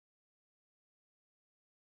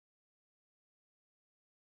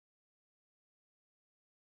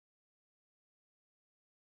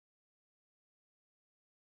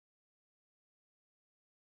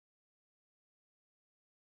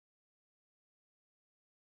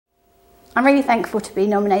I'm really thankful to be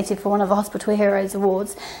nominated for one of the Hospital Heroes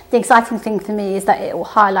Awards. The exciting thing for me is that it will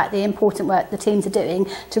highlight the important work the teams are doing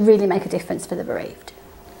to really make a difference for the bereaved.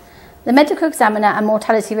 The medical examiner and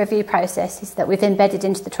mortality review processes that we've embedded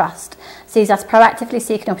into the Trust sees us proactively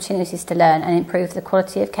seeking opportunities to learn and improve the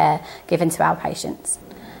quality of care given to our patients.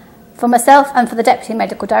 For myself and for the Deputy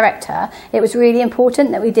Medical Director, it was really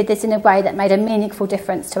important that we did this in a way that made a meaningful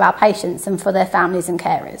difference to our patients and for their families and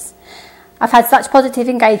carers. I've had such positive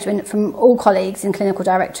engagement from all colleagues in clinical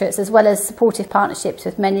directorates, as well as supportive partnerships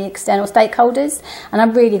with many external stakeholders, and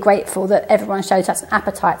I'm really grateful that everyone showed such an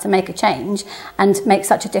appetite to make a change and make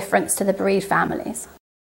such a difference to the bereaved families.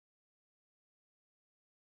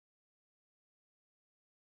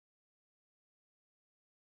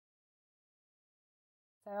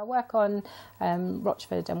 So I work on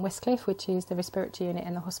Rochford and Westcliff, which is the respiratory unit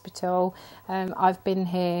in the hospital. I've been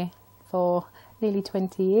here for nearly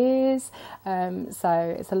 20 years,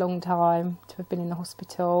 so it's a long time to have been in the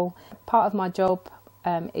hospital. Part of my job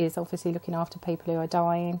is obviously looking after people who are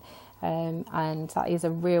dying, and that is a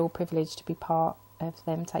real privilege to be part of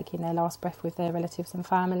them taking their last breath with their relatives and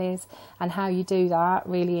families, and how you do that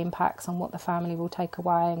really impacts on what the family will take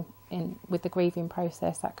away, and with the grieving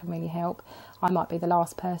process that can really help. I might be the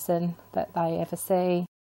last person that they ever see.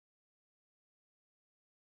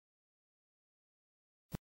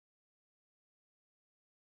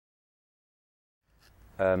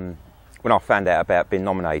 When I found out about being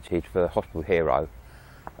nominated for Hospital Hero,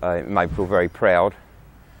 it made me feel very proud,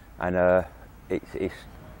 and it's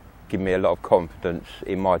given me a lot of confidence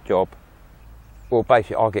in my job. Well,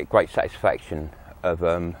 basically I get great satisfaction of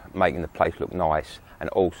making the place look nice, and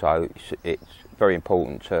also it's very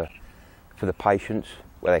important for the patients,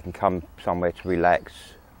 where they can come somewhere to relax,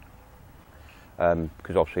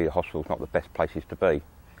 because obviously the hospital's not the best places to be,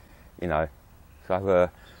 you know. So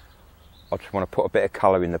I just want to put a bit of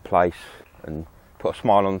colour in the place and put a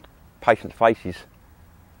smile on patients' faces.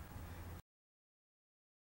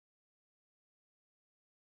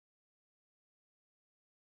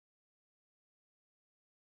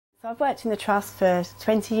 So I've worked in the Trust for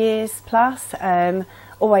 20 years plus,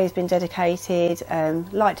 always been dedicated,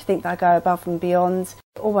 like to think that I go above and beyond.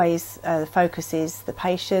 Always the focus is the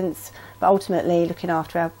patients, but ultimately looking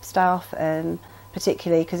after our staff,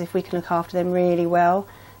 particularly because if we can look after them really well,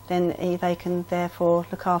 then they can therefore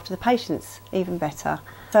look after the patients even better.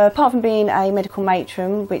 So apart from being a medical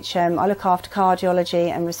matron, which I look after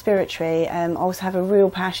cardiology and respiratory, I also have a real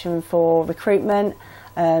passion for recruitment,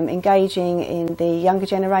 engaging in the younger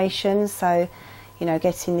generations, so you know,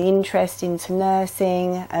 getting the interest into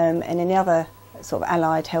nursing and any other sort of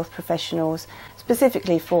allied health professionals.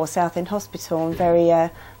 Specifically for Southend Hospital, I'm very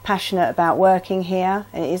passionate about working here,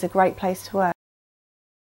 and it is a great place to work.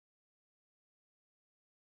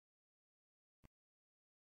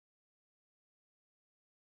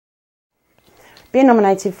 Being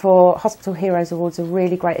nominated for Hospital Heroes Awards is a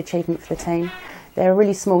really great achievement for the team. They're a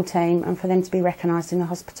really small team, and for them to be recognised in the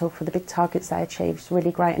hospital for the big targets they achieved is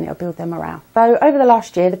really great, and it'll build their morale. So over the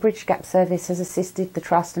last year, the Bridge Gap Service has assisted the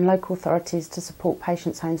Trust and local authorities to support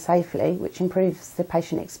patients home safely, which improves the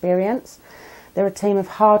patient experience. They're a team of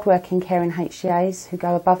hard-working caring HCAs who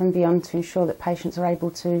go above and beyond to ensure that patients are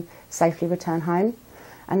able to safely return home.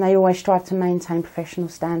 And they always strive to maintain professional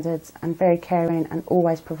standards and very caring, and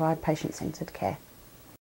always provide patient-centred care.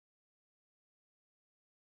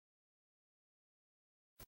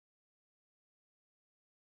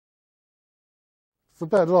 For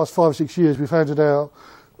about the last 5 or 6 years we've handed out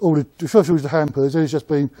all the first it was the hampers, then it's just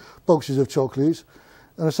been boxes of chocolates,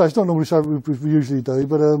 and I say it's not normally something we usually do,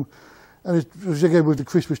 but and it was again with the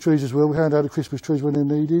Christmas trees as well. We hand out the Christmas trees when they're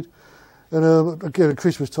needed, and again at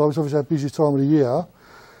Christmas time it's obviously our busiest time of the year.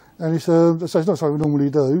 And it's, so it's not something we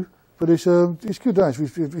normally do, but it's good.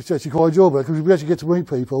 It's actually quite enjoyable because we actually get to meet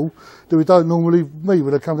people that we don't normally meet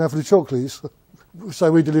when they come down for the chocolates.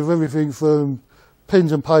 So we deliver everything from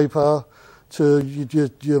pens and paper to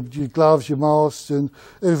your gloves, your masks, and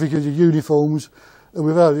everything, your uniforms, and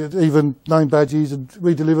without even name badges, and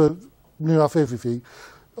we deliver near enough everything.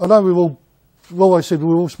 I know we've always said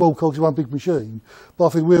we're all small cogs in one big machine, but I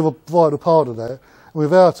think we're a vital part of that. And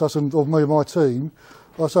without us, and of me and my team,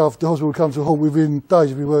 I say if the hospital would come to a halt within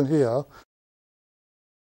days if we weren't here.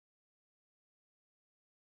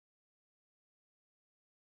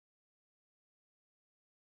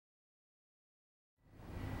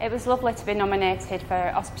 It was lovely to be nominated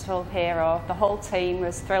for Hospital Hero. The whole team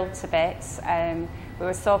was thrilled to bits. We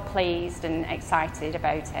were so pleased and excited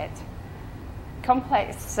about it.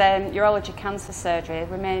 Complex urology cancer surgery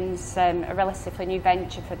remains a relatively new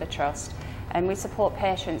venture for the Trust, and we support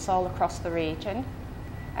patients all across the region.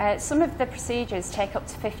 Some of the procedures take up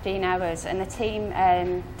to 15 hours and the team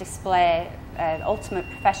display ultimate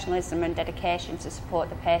professionalism and dedication to support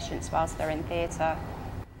the patients whilst they're in theatre.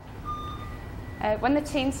 When the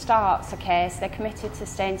team starts a case, they're committed to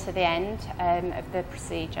staying to the end of the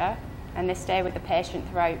procedure, and they stay with the patient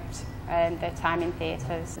throughout their time in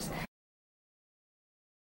theatres.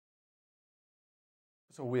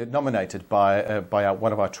 So we are nominated by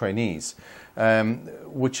one of our trainees,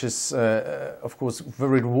 which is, of course,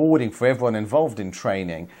 very rewarding for everyone involved in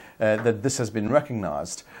training, that this has been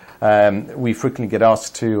recognised. We frequently get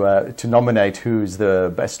asked to nominate who's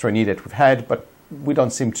the best trainee that we've had, but we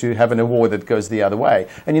don't seem to have an award that goes the other way.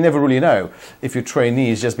 And you never really know if your trainee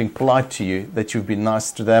is just being polite to you, that you've been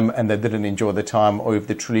nice to them and they didn't enjoy the time, or if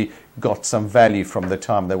they truly got some value from the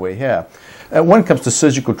time they were here. When it comes to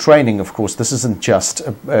surgical training, of course, this isn't just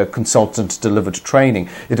a consultant-delivered training.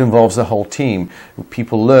 It involves the whole team.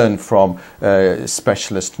 People learn from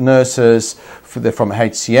specialist nurses, from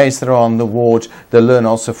HCAs that are on the ward. They learn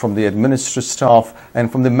also from the administrative staff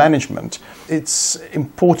and from the management. It's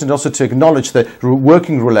important also to acknowledge the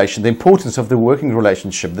importance of the working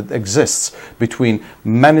relationship that exists between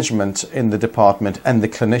management in the department and the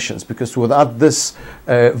clinicians, because without this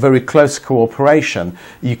very close cooperation,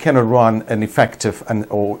 you cannot run an effective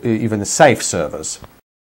or even a safe service.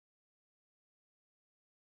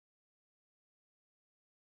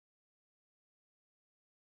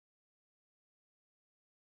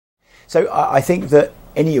 So I think that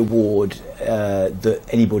any award that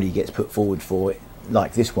anybody gets put forward for,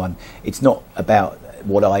 like this one, it's not about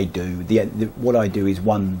what I do. What I do is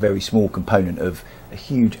one very small component of a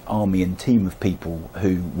huge army and team of people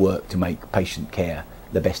who work to make patient care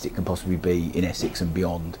the best it can possibly be in Essex and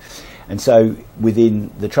beyond. And so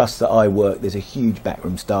within the trust that I work, there's a huge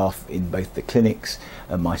backroom staff in both the clinics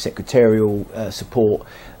and my secretarial support.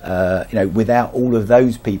 Without all of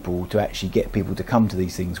those people to actually get people to come to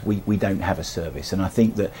these things, we don't have a service. And I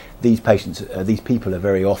think that these people are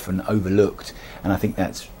very often overlooked, and I think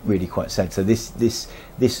that's really quite sad. So this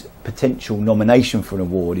potential nomination for an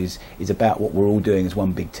award is about what we're all doing as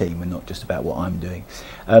one big team, and not just about what I'm doing.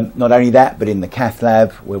 Not only that, but in the cath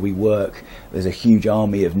lab where we work, there's a huge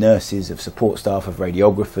army of nurses, of support staff, of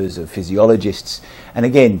radiographers, of physiologists, and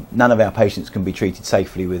again, none of our patients can be treated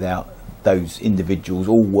safely without those individuals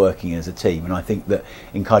all working as a team. And I think that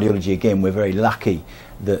in cardiology, again, we're very lucky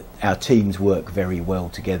that our teams work very well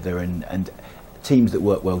together, and teams that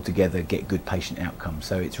work well together get good patient outcomes.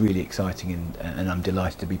 So it's really exciting, and I'm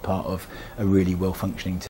delighted to be part of a really well functioning team.